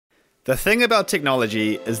The thing about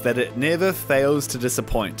technology is that it never fails to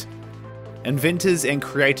disappoint. Inventors and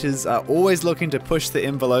creators are always looking to push the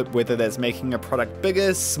envelope, whether that's making a product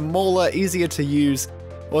bigger, smaller, easier to use,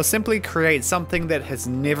 or simply create something that has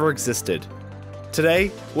never existed.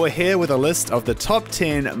 Today, we're here with a list of the top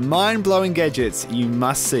 10 mind-blowing gadgets you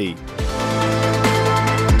must see.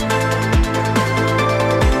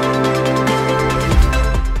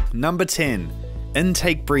 Number 10.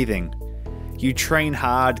 Intake breathing. You train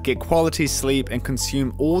hard, get quality sleep, and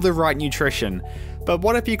consume all the right nutrition, but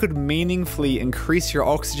what if you could meaningfully increase your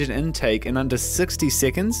oxygen intake in under 60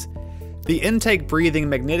 seconds? The Intake Breathing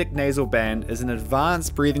Magnetic Nasal Band is an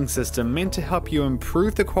advanced breathing system meant to help you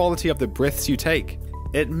improve the quality of the breaths you take.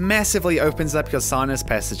 It massively opens up your sinus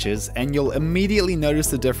passages, and you'll immediately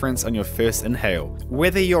notice the difference on your first inhale.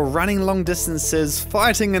 Whether you're running long distances,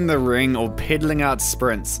 fighting in the ring, or pedaling out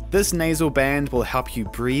sprints, this nasal band will help you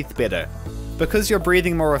breathe better. Because you're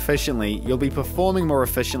breathing more efficiently, you'll be performing more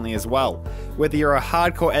efficiently as well. Whether you're a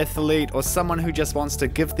hardcore athlete or someone who just wants to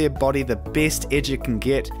give their body the best edge it can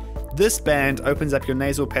get, this band opens up your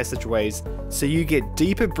nasal passageways so you get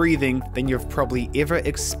deeper breathing than you've probably ever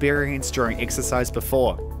experienced during exercise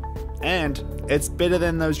before. And it's better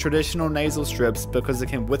than those traditional nasal strips because it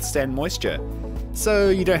can withstand moisture. So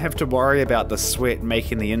you don't have to worry about the sweat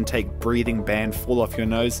making the intake breathing band fall off your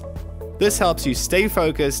nose. This helps you stay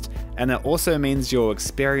focused, and it also means you'll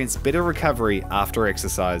experience better recovery after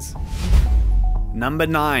exercise. Number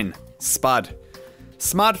 9. Spud.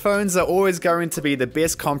 Smartphones are always going to be the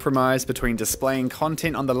best compromise between displaying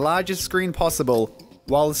content on the largest screen possible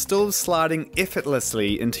while still sliding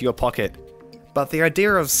effortlessly into your pocket. But the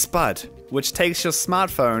idea of Spud, which takes your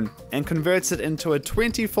smartphone and converts it into a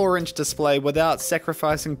 24-inch display without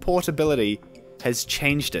sacrificing portability, has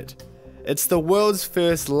changed it. It's the world's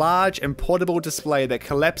first large and portable display that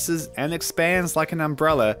collapses and expands like an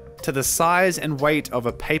umbrella to the size and weight of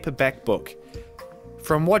a paperback book.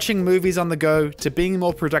 From watching movies on the go to being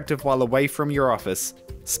more productive while away from your office,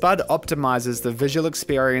 Spud optimizes the visual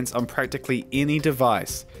experience on practically any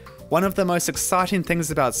device. One of the most exciting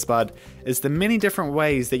things about Spud is the many different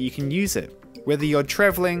ways that you can use it. Whether you're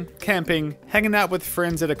traveling, camping, hanging out with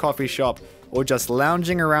friends at a coffee shop, or just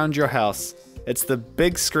lounging around your house, it's the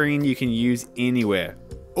big screen you can use anywhere.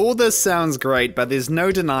 All this sounds great, but there's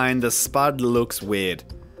no denying the Spud looks weird.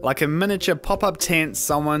 Like a miniature pop-up tent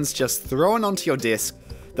someone's just thrown onto your desk,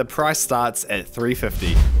 the price starts at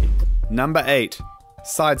 $350. Number 8.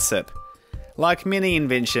 Side Sip. Like many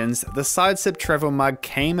inventions, the Side Sip travel mug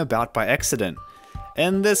came about by accident.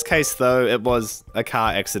 In this case though, it was a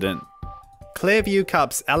car accident. Clearview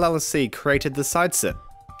Cups LLC created the Side Sip,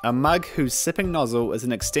 a mug whose sipping nozzle is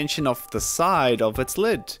an extension of the side of its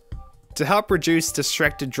lid, to help reduce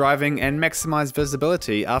distracted driving and maximize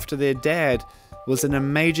visibility after their dad was in a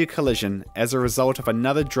major collision as a result of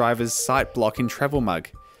another driver's sight-blocking travel mug.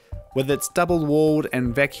 With its double-walled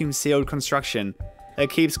and vacuum-sealed construction, it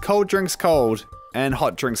keeps cold drinks cold and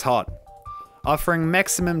hot drinks hot. Offering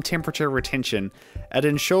maximum temperature retention, it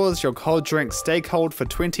ensures your cold drinks stay cold for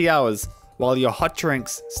 20 hours while your hot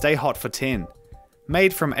drinks stay hot for 10.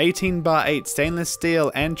 Made from 18x8 stainless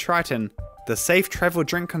steel and Triton, the safe travel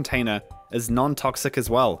drink container is non-toxic as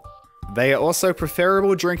well. They are also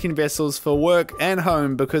preferable drinking vessels for work and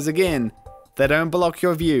home because again, they don't block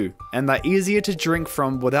your view and they're easier to drink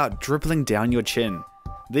from without dribbling down your chin.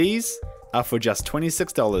 These are for just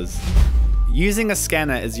 $26. Using a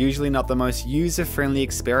scanner is usually not the most user-friendly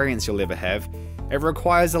experience you'll ever have. It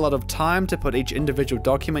requires a lot of time to put each individual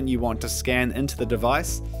document you want to scan into the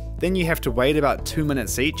device, then you have to wait about 2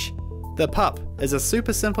 minutes each. The Pup is a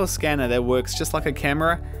super simple scanner that works just like a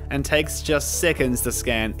camera and takes just seconds to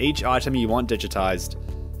scan each item you want digitized.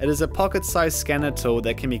 It is a pocket-sized scanner tool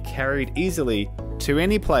that can be carried easily to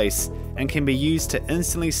any place and can be used to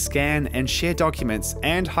instantly scan and share documents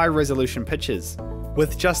and high-resolution pictures.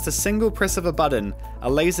 With just a single press of a button, a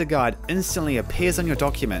laser guide instantly appears on your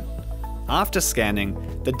document. After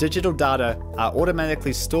scanning, the digital data are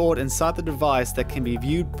automatically stored inside the device that can be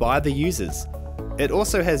viewed by the users. It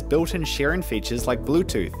also has built-in sharing features like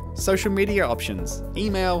Bluetooth, social media options,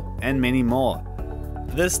 email, and many more.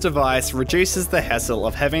 This device reduces the hassle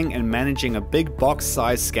of having and managing a big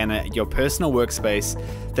box-sized scanner at your personal workspace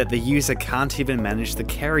that the user can't even manage to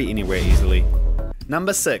carry anywhere easily.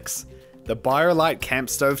 Number 6. The BioLite Camp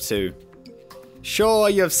Stove 2. Sure,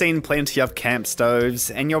 you've seen plenty of camp stoves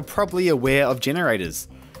and you're probably aware of generators,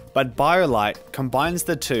 but BioLite combines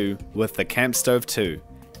the two with the Camp Stove 2.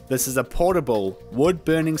 This is a portable,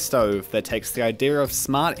 wood-burning stove that takes the idea of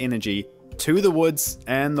smart energy to the woods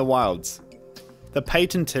and the wilds. The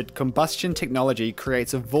patented combustion technology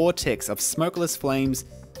creates a vortex of smokeless flames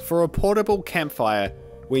for a portable campfire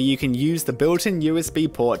where you can use the built-in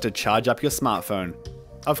USB port to charge up your smartphone.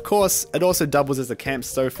 Of course, it also doubles as a camp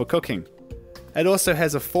stove for cooking. It also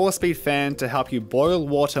has a 4-speed fan to help you boil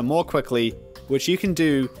water more quickly, which you can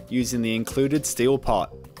do using the included steel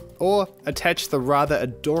pot. Or attach the rather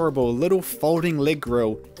adorable little folding leg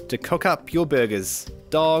grill to cook up your burgers,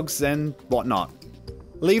 dogs, and whatnot.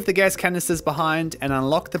 Leave the gas canisters behind and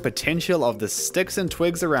unlock the potential of the sticks and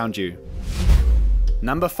twigs around you.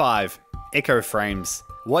 Number 5. Echo frames.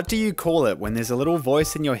 What do you call it when there's a little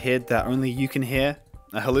voice in your head that only you can hear?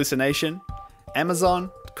 A hallucination?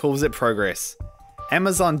 Amazon calls it progress.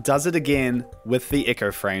 Amazon does it again with the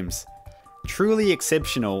Echo frames. Truly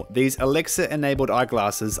exceptional, these Alexa-enabled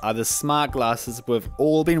eyeglasses are the smart glasses we've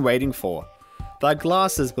all been waiting for. They're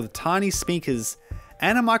glasses with tiny speakers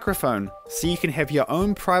and a microphone, so you can have your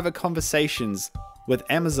own private conversations with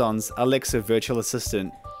Amazon's Alexa virtual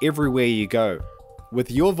assistant everywhere you go. With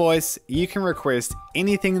your voice, you can request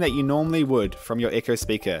anything that you normally would from your Echo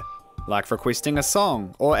speaker, like requesting a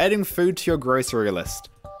song or adding food to your grocery list.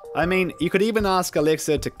 I mean, you could even ask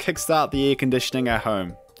Alexa to kickstart the air conditioning at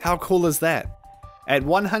home. How cool is that? At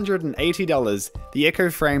 $180, the Echo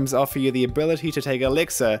frames offer you the ability to take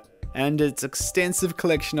Alexa and its extensive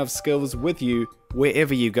collection of skills with you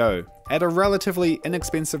wherever you go, at a relatively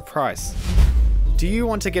inexpensive price. Do you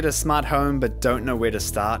want to get a smart home but don't know where to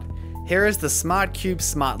start? Here is the Smart Cube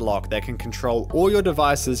Smart Lock that can control all your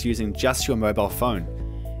devices using just your mobile phone.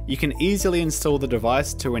 You can easily install the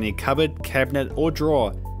device to any cupboard, cabinet, or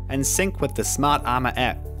drawer and sync with the Smart Armor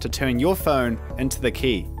app to turn your phone into the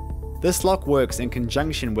key. This lock works in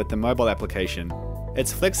conjunction with the mobile application.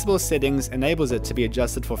 Its flexible settings enables it to be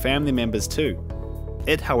adjusted for family members too.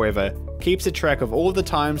 It, however, keeps a track of all the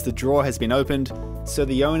times the drawer has been opened, so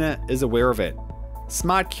the owner is aware of it.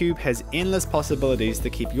 Smart Cube has endless possibilities to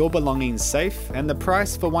keep your belongings safe, and the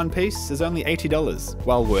price for one piece is only $80,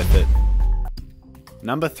 well worth it.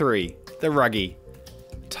 Number 3. The Ruggy.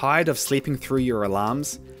 Tired of sleeping through your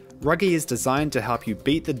alarms? Ruggy is designed to help you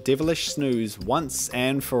beat the devilish snooze once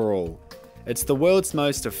and for all. It's the world's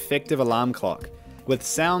most effective alarm clock, with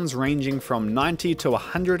sounds ranging from 90 to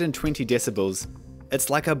 120 decibels.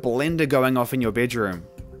 It's like a blender going off in your bedroom.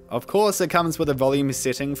 Of course, it comes with a volume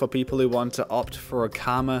setting for people who want to opt for a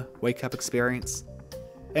calmer wake-up experience.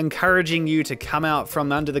 Encouraging you to come out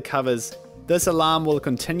from under the covers, this alarm will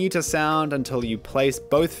continue to sound until you place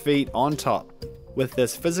both feet on top. With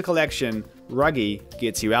this physical action, Ruggy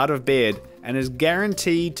gets you out of bed and is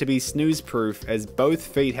guaranteed to be snooze-proof, as both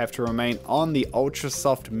feet have to remain on the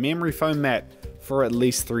ultra-soft memory foam mat for at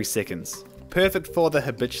least 3 seconds. Perfect for the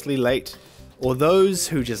habitually late, or those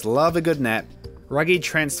who just love a good nap. Ruggy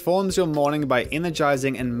transforms your morning by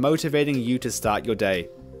energizing and motivating you to start your day.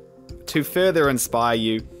 To further inspire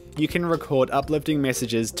you, you can record uplifting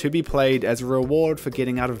messages to be played as a reward for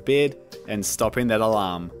getting out of bed and stopping that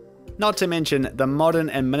alarm. Not to mention, the modern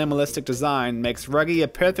and minimalistic design makes Ruggy a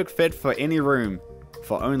perfect fit for any room,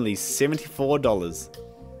 for only $74.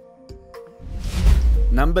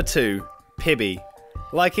 Number 2. Pebby.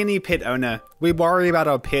 Like any pet owner, we worry about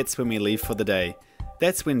our pets when we leave for the day.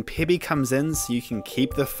 That's when Pebby comes in so you can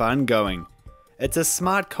keep the fun going. It's a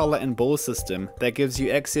smart collar and ball system that gives you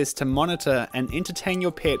access to monitor and entertain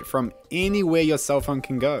your pet from anywhere your cell phone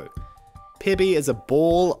can go. Pebby is a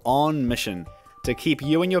ball-on mission to keep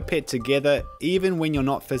you and your pet together even when you're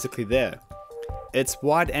not physically there. Its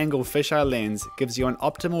wide-angle fisheye lens gives you an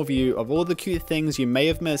optimal view of all the cute things you may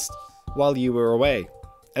have missed while you were away,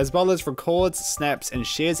 as well as records, snaps, and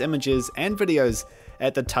shares images and videos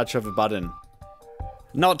at the touch of a button.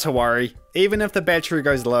 Not to worry, even if the battery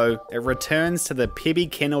goes low, it returns to the Pebby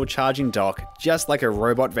kennel charging dock just like a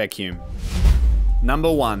robot vacuum.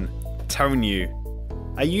 Number 1. Tone You.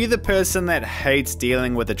 Are you the person that hates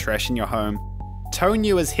dealing with the trash in your home? Tone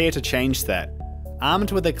You is here to change that.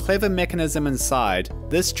 Armed with a clever mechanism inside,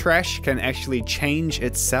 this trash can actually change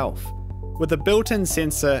itself. With a built-in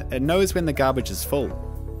sensor, it knows when the garbage is full.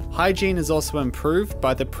 Hygiene is also improved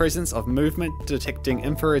by the presence of movement detecting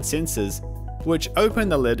infrared sensors, which open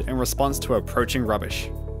the lid in response to approaching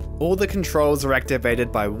rubbish. All the controls are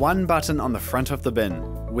activated by one button on the front of the bin,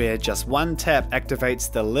 where just one tap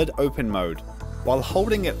activates the lid open mode, while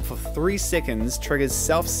holding it for 3 seconds triggers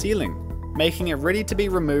self-sealing, making it ready to be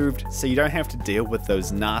removed so you don't have to deal with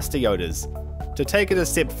those nasty odors. To take it a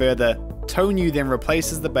step further, Tone You then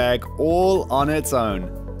replaces the bag all on its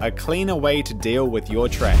own, a cleaner way to deal with your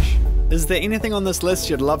trash. Is there anything on this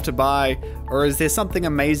list you'd love to buy, or is there something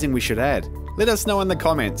amazing we should add? Let us know in the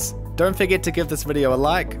comments. Don't forget to give this video a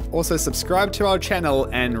like, also subscribe to our channel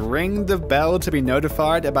and ring the bell to be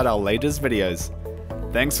notified about our latest videos.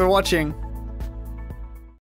 Thanks for watching.